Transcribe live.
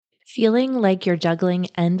Feeling like you're juggling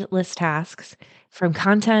endless tasks from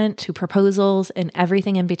content to proposals and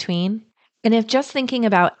everything in between? And if just thinking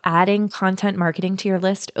about adding content marketing to your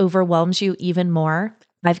list overwhelms you even more,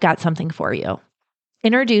 I've got something for you.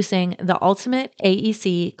 Introducing the Ultimate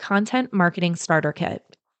AEC Content Marketing Starter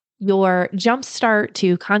Kit, your jumpstart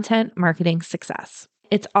to content marketing success.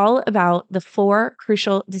 It's all about the 4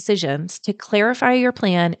 crucial decisions to clarify your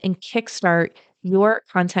plan and kickstart your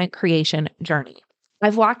content creation journey.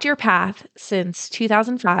 I've walked your path since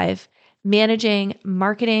 2005, managing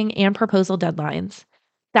marketing and proposal deadlines.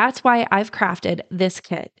 That's why I've crafted this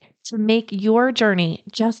kit to make your journey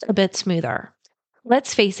just a bit smoother.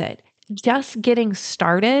 Let's face it, just getting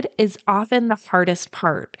started is often the hardest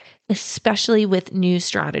part, especially with new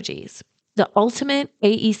strategies. The Ultimate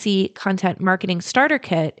AEC Content Marketing Starter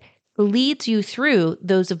Kit leads you through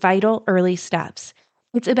those vital early steps.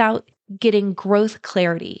 It's about getting growth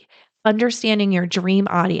clarity, understanding your dream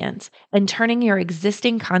audience, and turning your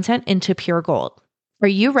existing content into pure gold. Are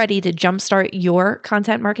you ready to jumpstart your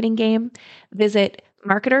content marketing game? Visit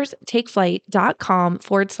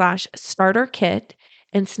marketerstakeflight.com/starter kit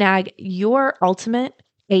and snag your ultimate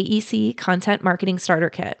AEC content marketing starter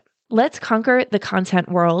kit. Let's conquer the content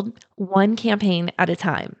world one campaign at a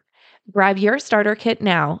time. Grab your starter kit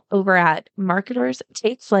now over at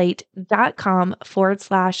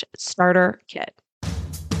marketerstakeflight.com/starter kit.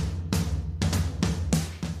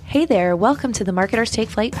 Hey there, welcome to the Marketers Take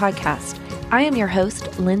Flight podcast. I am your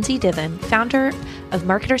host, Lindsay Diven, founder of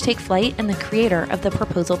Marketers Take Flight and the creator of the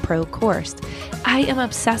Proposal Pro course. I am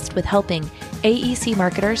obsessed with helping AEC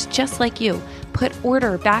marketers just like you put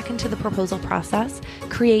order back into the proposal process,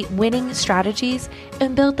 create winning strategies,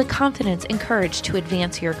 and build the confidence and courage to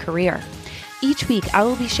advance your career. Each week, I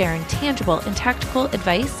will be sharing tangible and tactical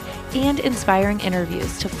advice and inspiring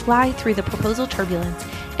interviews to fly through the proposal turbulence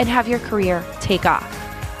and have your career take off.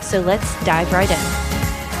 So let's dive right in.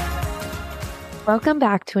 Welcome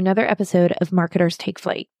back to another episode of Marketers Take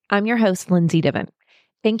Flight. I'm your host, Lindsay Diven.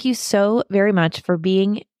 Thank you so very much for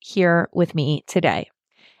being here with me today.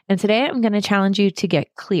 And today I'm going to challenge you to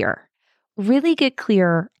get clear, really get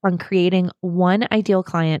clear on creating one ideal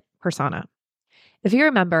client persona. If you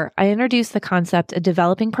remember, I introduced the concept of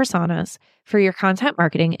developing personas for your content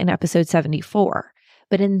marketing in episode 74.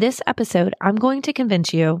 But in this episode, I'm going to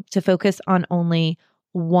convince you to focus on only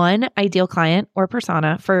one ideal client or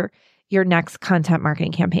persona for your next content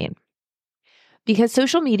marketing campaign. Because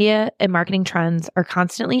social media and marketing trends are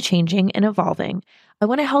constantly changing and evolving, I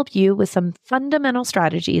want to help you with some fundamental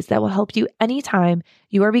strategies that will help you anytime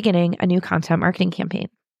you are beginning a new content marketing campaign.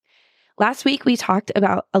 Last week, we talked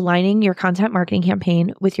about aligning your content marketing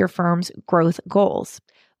campaign with your firm's growth goals,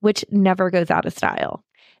 which never goes out of style.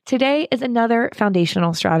 Today is another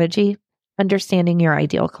foundational strategy, understanding your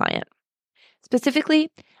ideal client.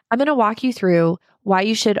 Specifically, I'm going to walk you through why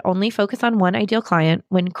you should only focus on one ideal client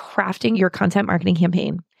when crafting your content marketing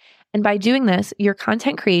campaign. And by doing this, your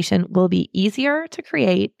content creation will be easier to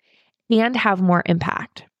create and have more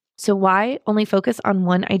impact. So why only focus on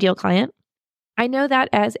one ideal client? I know that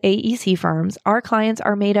as AEC firms, our clients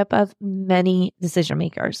are made up of many decision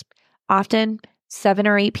makers, often 7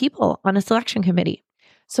 or 8 people on a selection committee.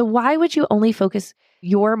 So why would you only focus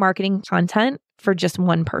your marketing content for just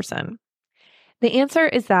one person? The answer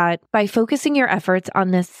is that by focusing your efforts on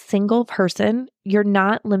this single person, you're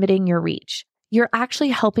not limiting your reach. You're actually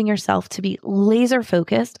helping yourself to be laser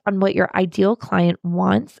focused on what your ideal client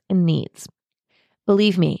wants and needs.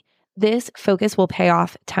 Believe me, this focus will pay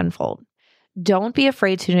off tenfold. Don't be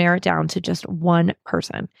afraid to narrow it down to just one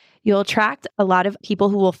person. You'll attract a lot of people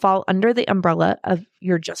who will fall under the umbrella of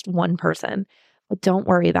you're just one person, but don't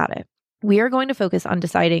worry about it. We are going to focus on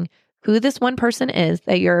deciding who this one person is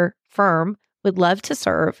that your firm would love to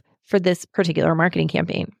serve for this particular marketing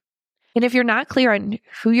campaign. And if you're not clear on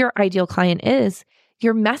who your ideal client is,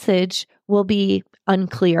 your message will be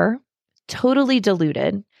unclear, totally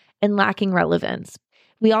diluted, and lacking relevance.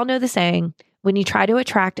 We all know the saying, when you try to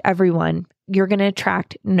attract everyone, you're going to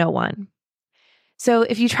attract no one. So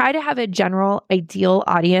if you try to have a general ideal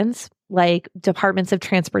audience, like departments of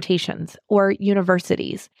transportations or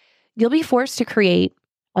universities, you'll be forced to create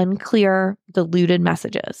unclear, diluted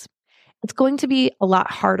messages. It's going to be a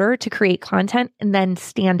lot harder to create content and then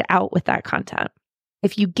stand out with that content.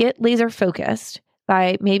 If you get laser focused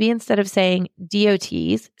by maybe instead of saying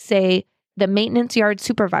DOTs, say the maintenance yard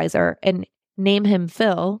supervisor and name him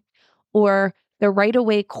Phil, or the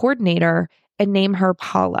right-of-way coordinator and name her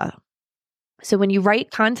Paula. So when you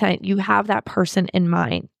write content, you have that person in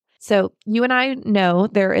mind. So you and I know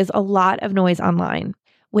there is a lot of noise online.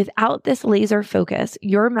 Without this laser focus,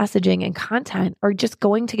 your messaging and content are just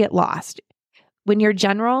going to get lost. When you're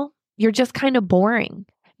general, you're just kind of boring.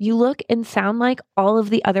 You look and sound like all of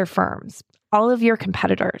the other firms, all of your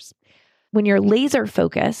competitors. When you're laser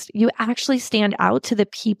focused, you actually stand out to the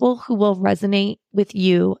people who will resonate with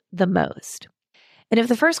you the most. And if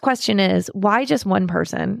the first question is, why just one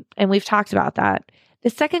person? And we've talked about that. The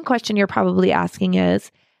second question you're probably asking is,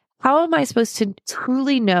 how am I supposed to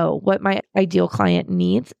truly know what my ideal client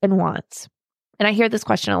needs and wants? And I hear this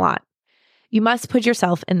question a lot. You must put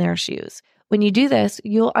yourself in their shoes. When you do this,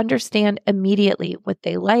 you'll understand immediately what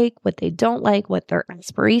they like, what they don't like, what their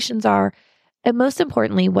aspirations are, and most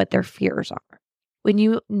importantly, what their fears are. When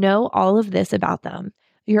you know all of this about them,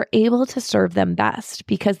 you're able to serve them best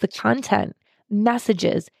because the content,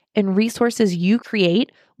 messages, and resources you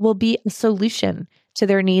create will be a solution to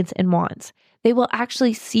their needs and wants. They will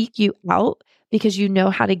actually seek you out because you know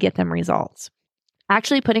how to get them results.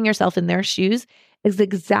 Actually putting yourself in their shoes is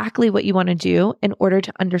exactly what you want to do in order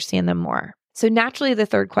to understand them more. So naturally, the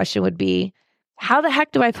third question would be, how the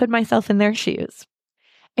heck do I put myself in their shoes?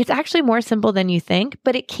 It's actually more simple than you think,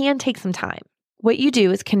 but it can take some time. What you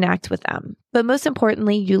do is connect with them, but most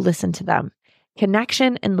importantly, you listen to them.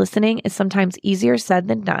 Connection and listening is sometimes easier said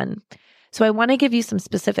than done. So I want to give you some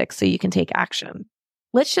specifics so you can take action.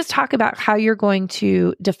 Let's just talk about how you're going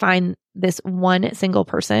to define this one single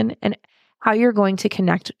person and how you're going to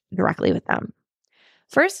connect directly with them.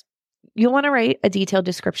 First, you'll want to write a detailed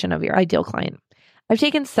description of your ideal client. I've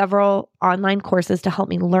taken several online courses to help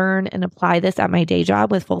me learn and apply this at my day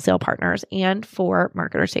job with Full Sail Partners and for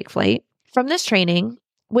Marketers Take Flight. From this training,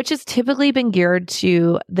 which has typically been geared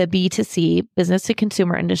to the B2C, business to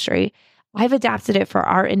consumer industry, I've adapted it for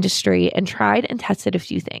our industry and tried and tested a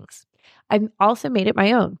few things. I've also made it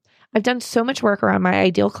my own. I've done so much work around my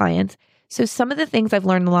ideal clients. So some of the things I've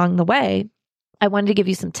learned along the way, I wanted to give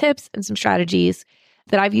you some tips and some strategies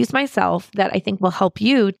that I've used myself that I think will help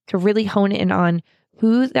you to really hone in on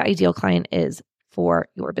who the ideal client is for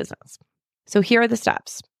your business. So here are the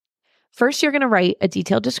steps. First, you're going to write a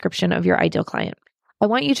detailed description of your ideal client. I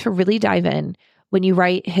want you to really dive in when you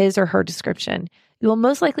write his or her description. You will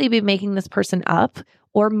most likely be making this person up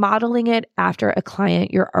or modeling it after a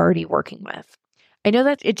client you're already working with. I know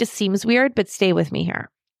that it just seems weird, but stay with me here.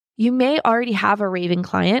 You may already have a raving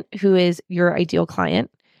client who is your ideal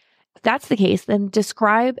client. If that's the case, then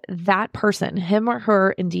describe that person, him or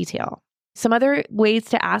her, in detail. Some other ways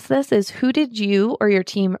to ask this is, who did you or your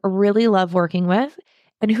team really love working with?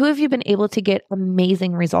 And who have you been able to get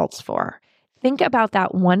amazing results for? Think about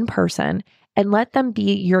that one person and let them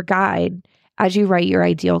be your guide as you write your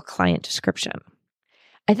ideal client description.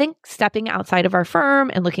 I think stepping outside of our firm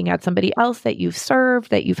and looking at somebody else that you've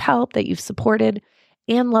served, that you've helped, that you've supported,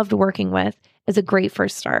 and loved working with is a great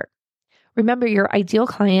first start. Remember, your ideal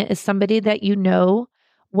client is somebody that you know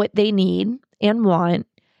what they need and want,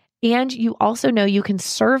 and you also know you can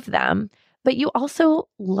serve them, but you also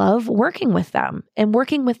love working with them and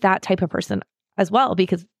working with that type of person as well,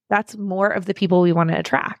 because that's more of the people we want to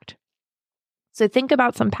attract. So think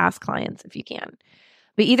about some past clients if you can.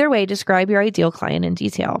 But either way, describe your ideal client in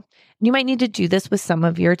detail. You might need to do this with some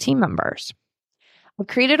of your team members. I've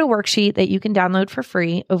created a worksheet that you can download for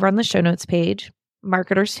free over on the show notes page,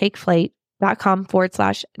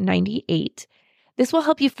 marketerstakeflight.com/98. This will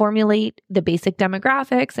help you formulate the basic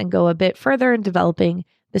demographics and go a bit further in developing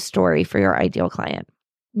the story for your ideal client.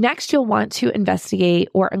 Next, you'll want to investigate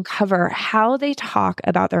or uncover how they talk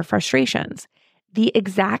about their frustrations, the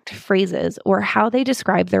exact phrases, or how they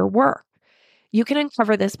describe their work. You can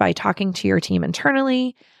uncover this by talking to your team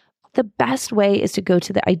internally. The best way is to go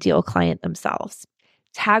to the ideal client themselves.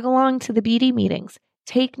 Tag along to the BD meetings,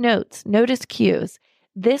 take notes, notice cues.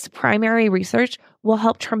 This primary research will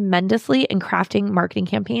help tremendously in crafting marketing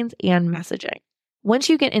campaigns and messaging. Once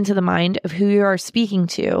you get into the mind of who you are speaking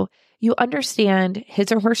to, you understand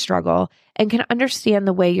his or her struggle and can understand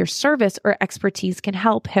the way your service or expertise can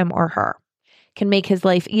help him or her, can make his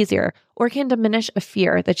life easier, or can diminish a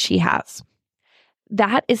fear that she has.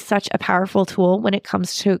 That is such a powerful tool when it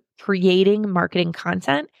comes to creating marketing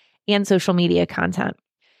content and social media content.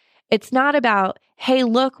 It's not about, hey,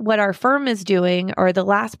 look what our firm is doing or the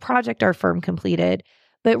last project our firm completed,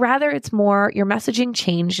 but rather it's more your messaging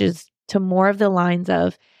changes to more of the lines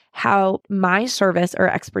of how my service or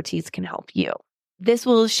expertise can help you. This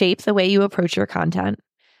will shape the way you approach your content.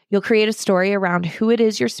 You'll create a story around who it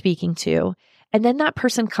is you're speaking to, and then that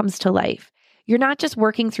person comes to life. You're not just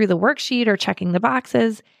working through the worksheet or checking the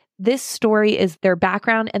boxes. This story is their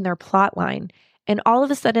background and their plot line. And all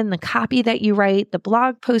of a sudden, the copy that you write, the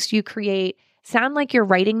blog post you create, sound like you're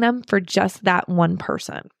writing them for just that one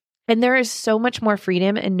person. And there is so much more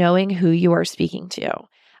freedom in knowing who you are speaking to.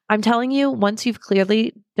 I'm telling you, once you've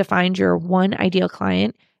clearly defined your one ideal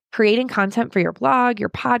client, Creating content for your blog, your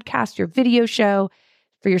podcast, your video show,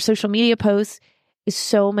 for your social media posts is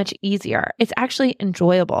so much easier. It's actually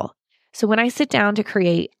enjoyable. So when I sit down to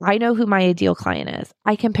create, I know who my ideal client is.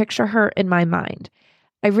 I can picture her in my mind.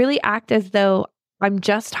 I really act as though I'm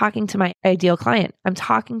just talking to my ideal client. I'm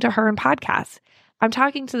talking to her in podcasts. I'm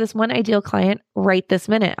talking to this one ideal client right this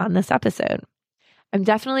minute on this episode. I'm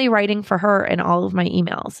definitely writing for her in all of my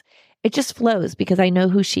emails. It just flows because I know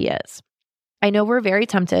who she is. I know we're very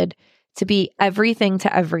tempted to be everything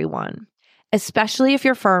to everyone, especially if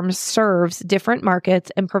your firm serves different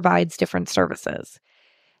markets and provides different services.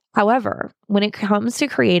 However, when it comes to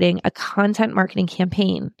creating a content marketing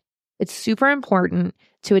campaign, it's super important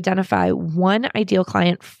to identify one ideal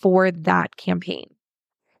client for that campaign.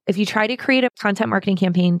 If you try to create a content marketing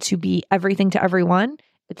campaign to be everything to everyone,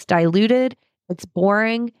 it's diluted, it's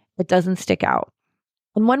boring, it doesn't stick out.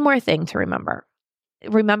 And one more thing to remember.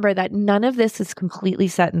 Remember that none of this is completely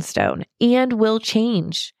set in stone and will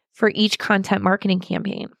change for each content marketing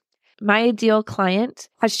campaign. My ideal client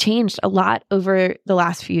has changed a lot over the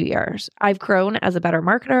last few years. I've grown as a better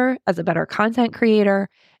marketer, as a better content creator.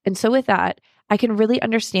 And so with that, I can really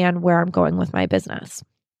understand where I'm going with my business.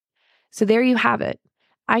 So there you have it.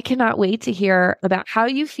 I cannot wait to hear about how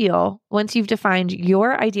you feel once you've defined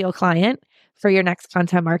your ideal client for your next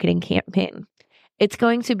content marketing campaign. It's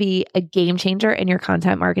going to be a game changer in your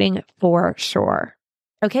content marketing for sure.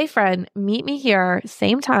 Okay, friend, meet me here,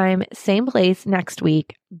 same time, same place next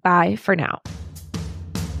week. Bye for now.